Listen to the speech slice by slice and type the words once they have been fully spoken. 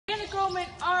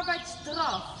Binnenkomen in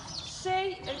arbeidsdraf. C,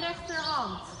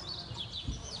 rechterhand.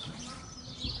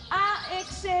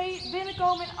 AXC,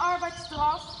 binnenkomen in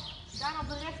arbeidsdraf. Daarna op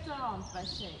de rechterhand bij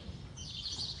C.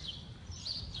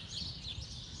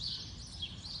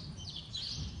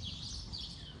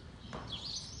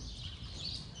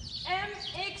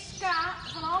 MXK,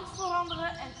 van hand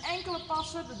veranderen en enkele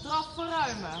passen de draf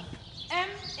verruimen.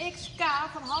 MXK,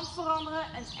 van hand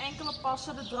veranderen en enkele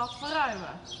passen de draf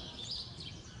verruimen.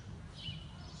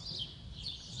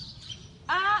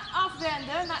 A,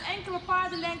 afwenden, na enkele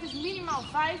paardenlengtes minimaal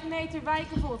 5 meter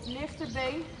wijken voor het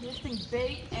lichterbeen richting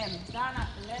BM. Daarna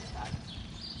rechtuit.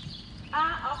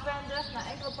 A, afwenden, na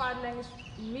enkele paardenlengtes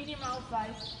minimaal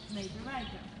 5 meter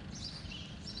wijken.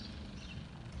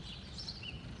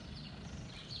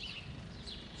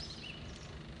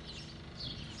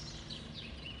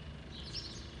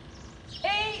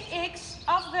 EX,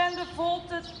 afwenden,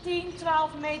 volte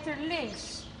 10-12 meter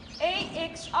links.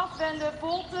 EX, afwenden,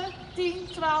 volte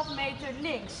 10-12 meter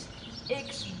links.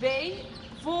 XB,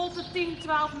 volte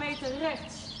 10-12 meter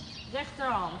rechts.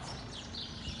 Rechterhand.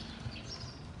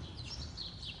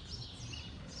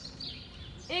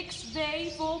 XB,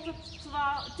 volte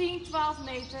 10-12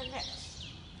 meter rechts.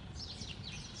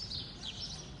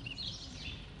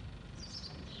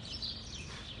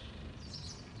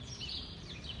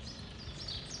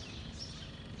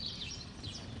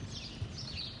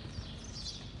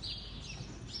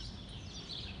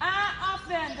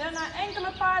 Afwenden, na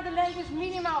enkele paardenlengtes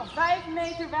minimaal 5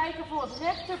 meter wijken voor het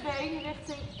rechterbeen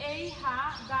richting EH,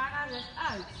 daarna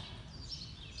rechtuit.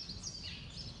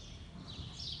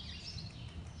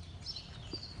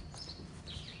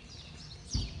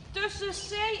 Tussen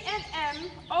C en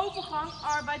M, overgang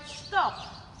arbeidsstap.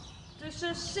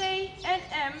 Tussen C en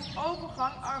M,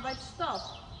 overgang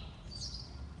arbeidsstap.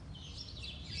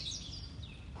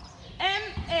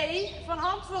 ME, van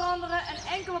hand veranderen en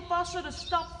enkele passen de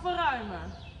stap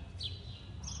verruimen.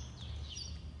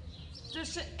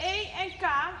 Tussen E en K,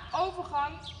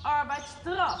 overgang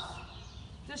arbeidsdraf.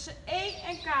 Tussen E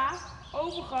en K,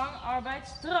 overgang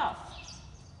arbeidsdraf.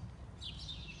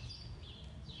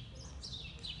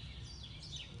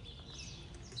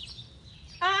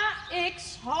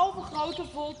 AX, halve grote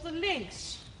volte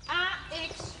links.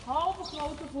 AX, halve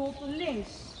grote volte links.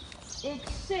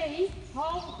 XC,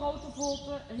 halve grote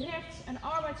volte rechts en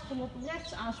arbeidsgalop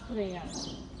rechts aanspringen.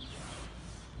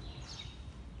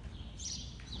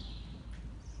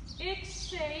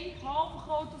 XC, halve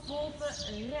grote volte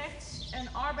rechts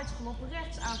en arbeidsgalop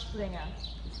rechts aanspringen.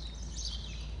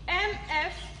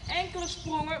 MF, enkele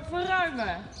sprongen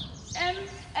verruimen.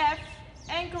 MF,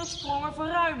 enkele sprongen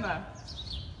verruimen.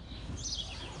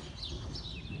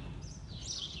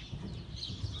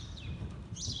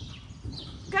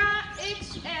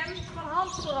 KXM, van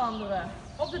hand veranderen.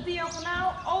 Op de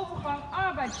diagonaal overgang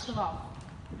arbeidsdraf.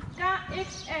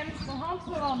 KXM, van hand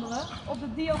veranderen. Op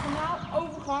de diagonaal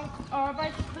overgang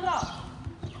arbeidsdraf.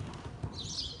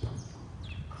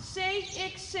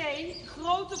 CXC,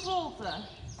 grote volte.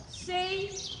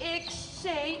 CXC,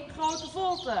 grote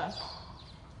volte.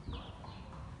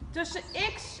 Tussen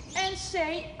X en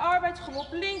C, arbeidsgalop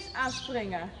links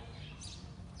aanspringen.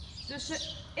 Tussen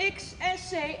X en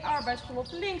C, arbeidsgalop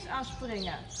links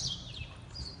aanspringen.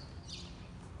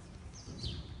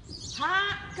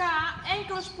 HK,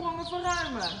 enkele sprongen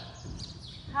verruimen.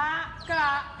 HK,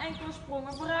 enkele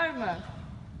sprongen verruimen.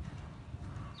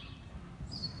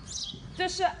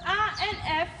 Tussen A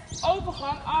en F,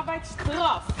 overgang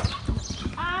arbeidsdraf.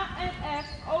 A en F,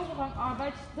 overgang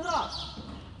arbeidsdraf.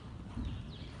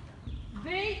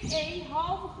 WE,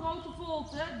 halve grote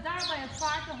volte, daarbij het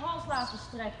paard de hals laten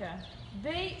strekken.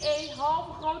 WE,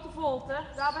 halve grote volte,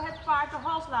 daarbij het paard de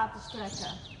hals laten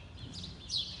strekken.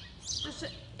 Tussen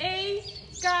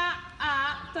EKA,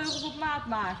 teugels op maat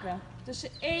maken.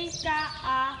 Tussen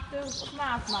EKA, teugels op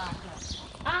maat maken.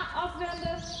 A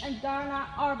afwenden en daarna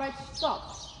arbeidsstap.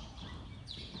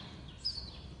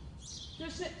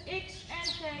 Tussen X en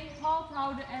G, halt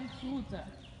houden en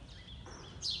groeten.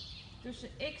 Tussen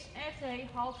X en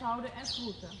G, halt houden en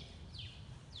groeten.